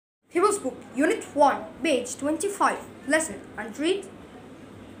Hebrews Book, Unit 1, page 25. Listen and read.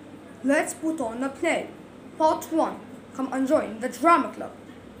 Let's put on a play. Part 1. Come and join the drama club.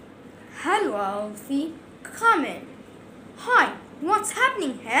 Hello, Alfie. Come in. Hi, what's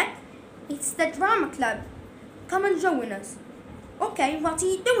happening here? It's the drama club. Come and join us. Okay, what are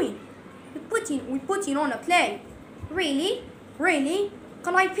you doing? We're putting on a play. Really? Really?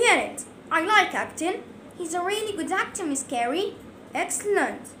 Can I hear it? I like acting. He's a really good actor, Miss Carey.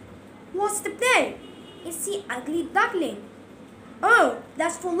 Excellent. What's the play? It's The Ugly Duckling. Oh,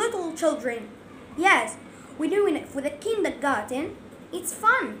 that's for little children. Yes, we're doing it for the kindergarten. It's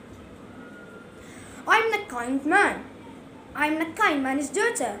fun. I'm the kind man. I'm the kind man's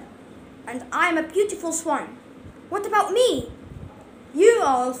daughter. And I'm a beautiful swan. What about me? You,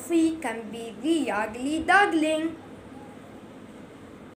 Alfie, can be the ugly duckling.